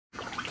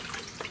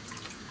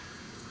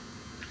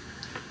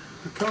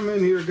come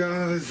in here,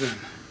 guys, and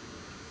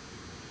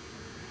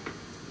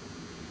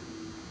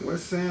wet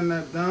sand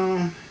that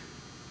down.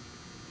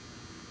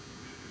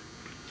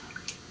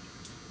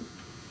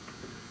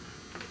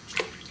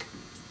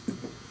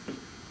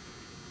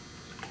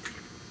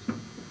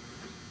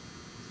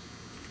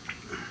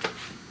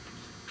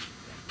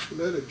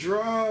 Let it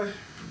dry.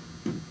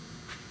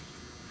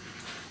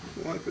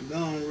 Wipe it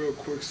down real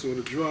quick so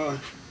it'll dry.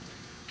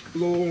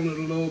 Blow on it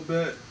a little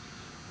bit.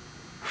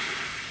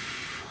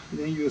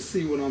 Then you'll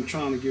see what I'm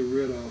trying to get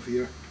rid of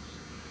here.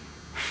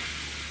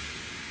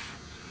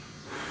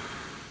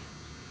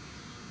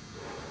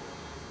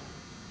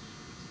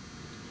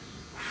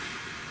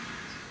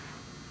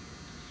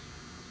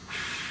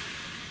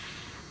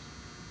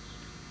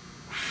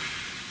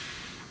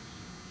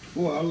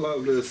 Boy, I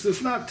love this.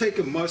 It's not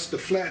taking much to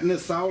flatten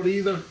this out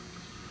either.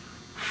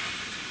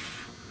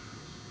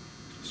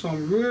 So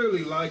I'm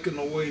really liking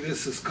the way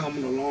this is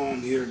coming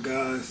along here,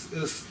 guys.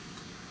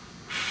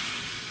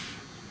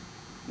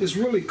 It's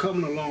really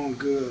coming along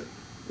good.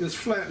 It's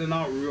flattening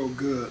out real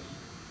good.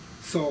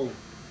 So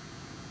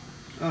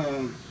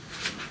I'm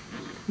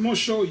gonna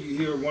show you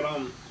here what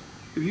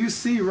if you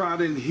see right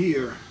in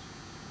here,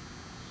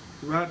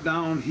 right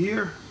down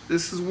here,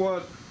 this is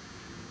what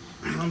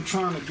I'm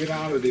trying to get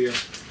out of there.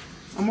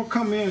 I'm gonna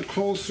come in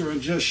closer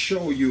and just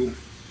show you.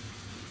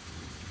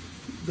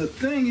 The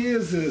thing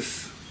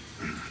is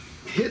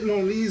hitting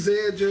on these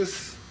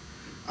edges.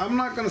 I'm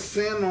not gonna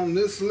sand on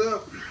this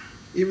lip,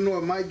 even though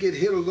it might get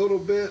hit a little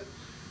bit,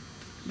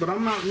 but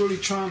I'm not really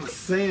trying to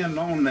sand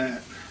on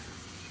that.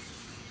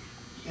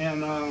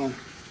 And I'm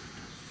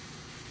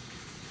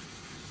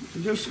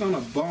just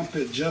gonna bump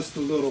it just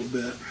a little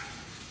bit.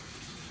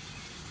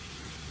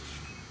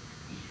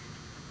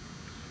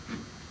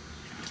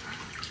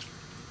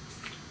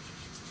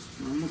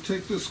 I'm gonna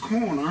take this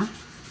corner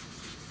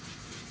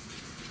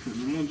and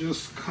I'm gonna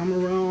just come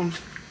around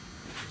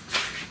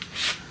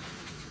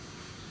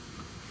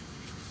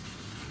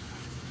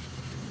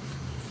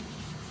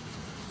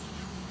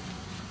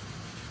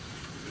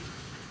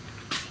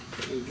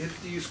and get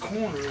these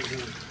corners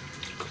in.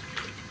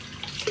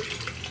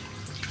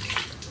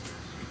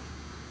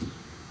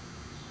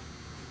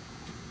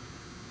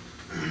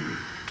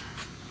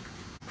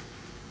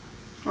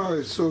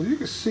 Alright, so you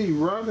can see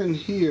right in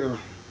here,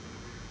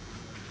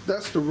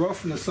 that's the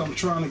roughness I'm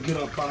trying to get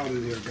up out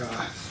of there,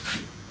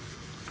 guys.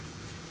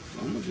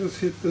 I'm going to just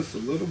hit this a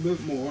little bit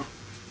more.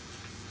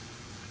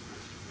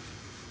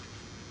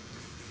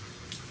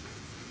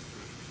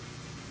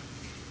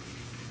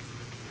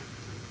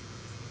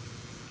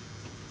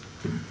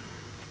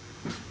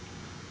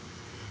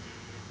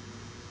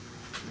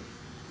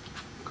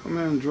 Come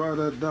in and dry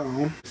that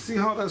down. See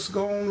how that's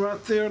going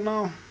right there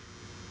now?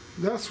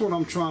 That's what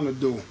I'm trying to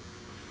do.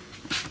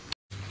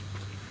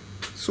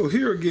 So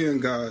here again,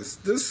 guys,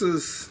 this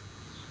is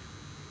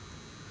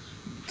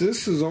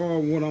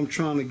all what I'm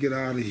trying to get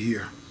out of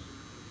here.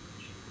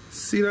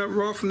 See that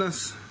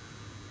roughness?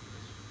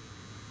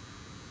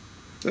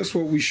 That's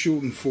what we're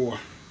shooting for.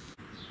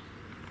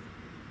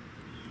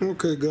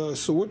 Okay, guys,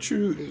 so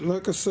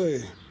like I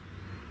say,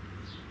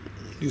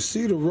 you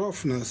see the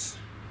roughness,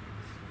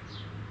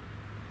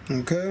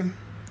 okay?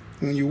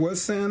 When you wet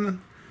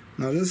sanding,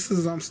 now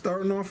I'm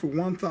starting off with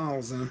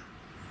 1000.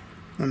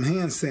 I'm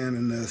hand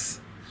sanding this.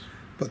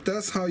 But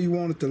that's how you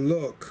want it to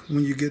look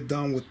when you get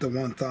done with the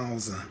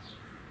 1000.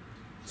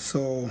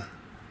 So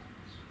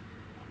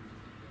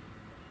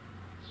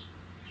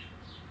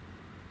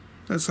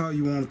that's how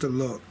you want it to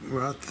look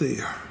right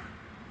there.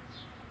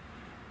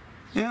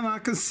 And I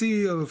can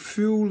see a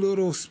few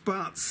little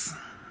spots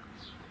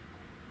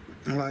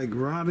like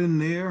right in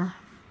there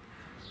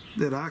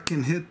that I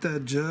can hit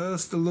that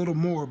just a little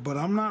more, but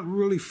I'm not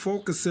really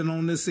focusing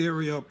on this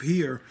area up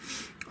here.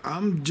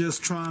 I'm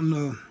just trying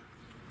to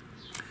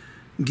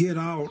get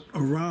out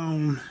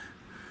around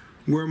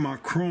where my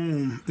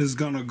chrome is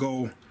gonna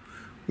go,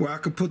 where I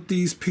could put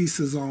these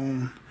pieces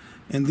on,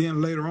 and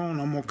then later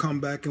on I'm gonna come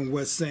back and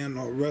wet sand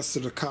the rest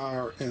of the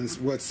car and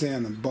wet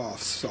sand and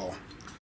buff. So